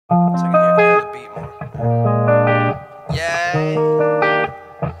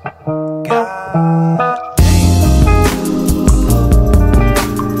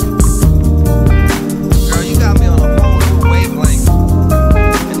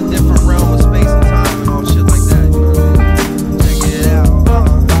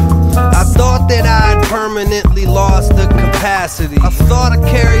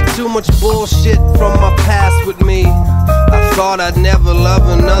thought I'd never love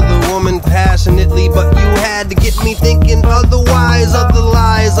another woman passionately, but you had to get me thinking otherwise. Other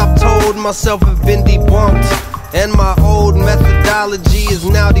lies I've told myself have been debunked, and my old methodology is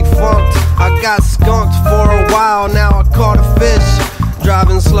now defunct. I got skunked for a while, now I caught a fish,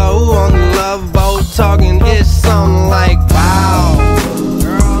 driving slow on the love boat, talking ish, something like wow.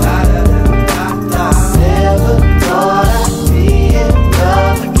 Never thought I'd be in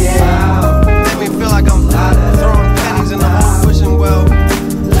love again. Make me feel like I'm throwing pennies in the whole wishing well.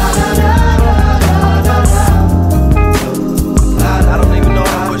 I don't even know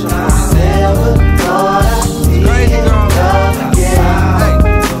what I'm wishing for. Never thought I'd be Crazy in girl. love again. Hey,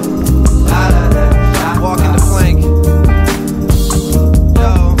 walking the plank.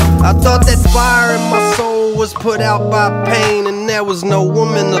 Yo, I thought that fire in my soul was put out by pain, and there was no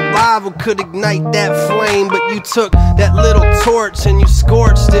woman alive who could ignite that flame. But you took that little torch and you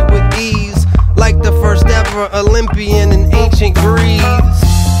scorched it with ease, like the first ever Olympian in ancient Greece.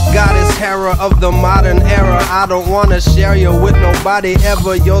 Goddess Hera of the modern era, I don't wanna share you with nobody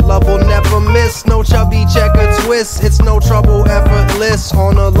ever. Your love will never miss, no chubby checker twist. It's no trouble, effortless,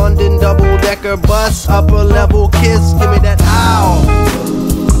 on a London double-decker bus. Upper level kiss, give me that ow.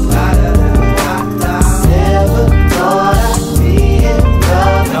 Never thought I'd be in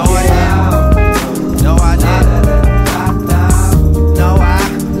love No, I didn't. No, I didn't.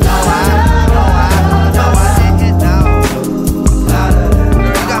 No, I didn't. No. Girl,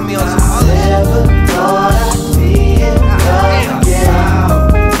 you got me on some other shit. Never thought I'd be in love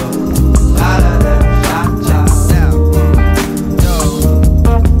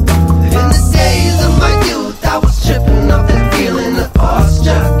In the days of my youth, I was tripping off that feeling of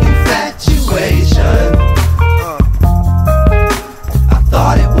awestruck infatuation. I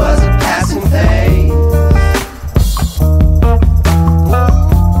thought it was a passing phase.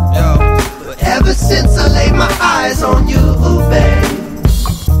 But ever since I laid my eyes on you, babe,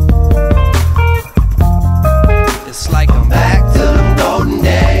 it's like I'm back to them golden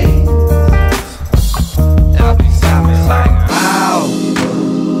days. I'll be like, wow.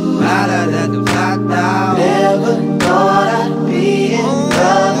 Never thought I'd be in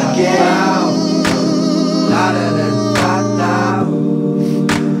love again.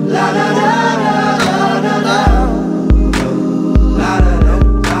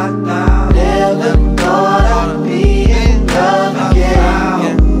 Never thought I'd be in love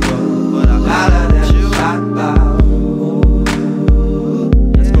again. But I holler at you.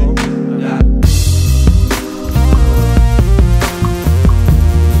 Let's go.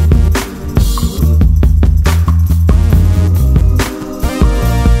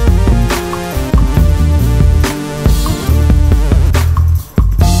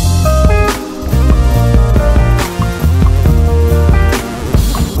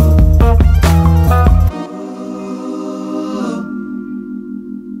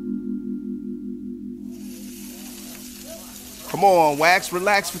 Come on, Wax,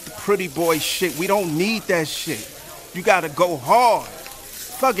 relax with the pretty boy shit. We don't need that shit. You gotta go hard.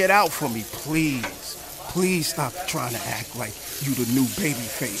 Thug it out for me, please. Please stop trying to act like you the new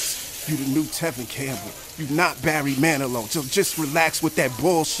Babyface. You the new Tevin Campbell. You not Barry Manilow. So just relax with that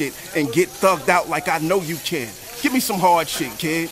bullshit and get thugged out like I know you can. Give me some hard shit, kid.